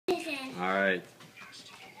Alright.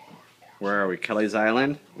 Where are we? Kelly's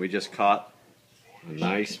Island? We just caught a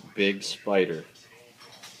nice big spider.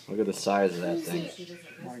 Look at the size of that thing.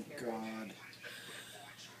 Oh my god.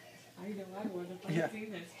 I know I would if I Yeah.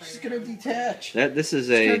 seen this She's spider. gonna detach. This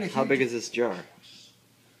is how big is this jar?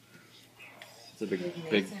 It's a big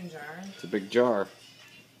Mason jar. it's a big jar.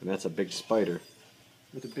 And that's a big spider.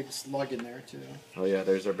 With a big slug in there too. Oh yeah,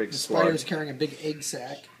 there's our big The slug. spider's carrying a big egg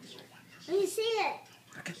sac. Let me see it.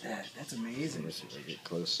 Look at that. That's Let amazing. me see if I get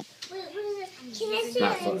close. Wait, can I It's see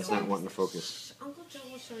not, the egg it's not sac? wanting to focus. Uncle Joe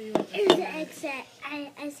will show you what this It's is. the egg sac.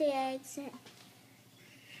 I see an egg sac.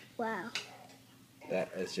 Wow.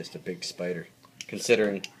 That is just a big spider.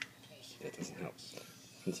 Considering that doesn't help.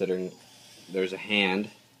 Considering there's a hand.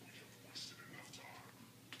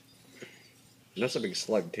 And that's a big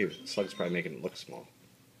slug too. The slug's probably making it look small.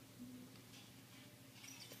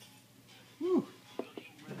 Whew.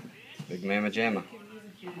 Big mamma jamma.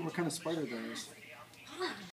 What kind of spider that is?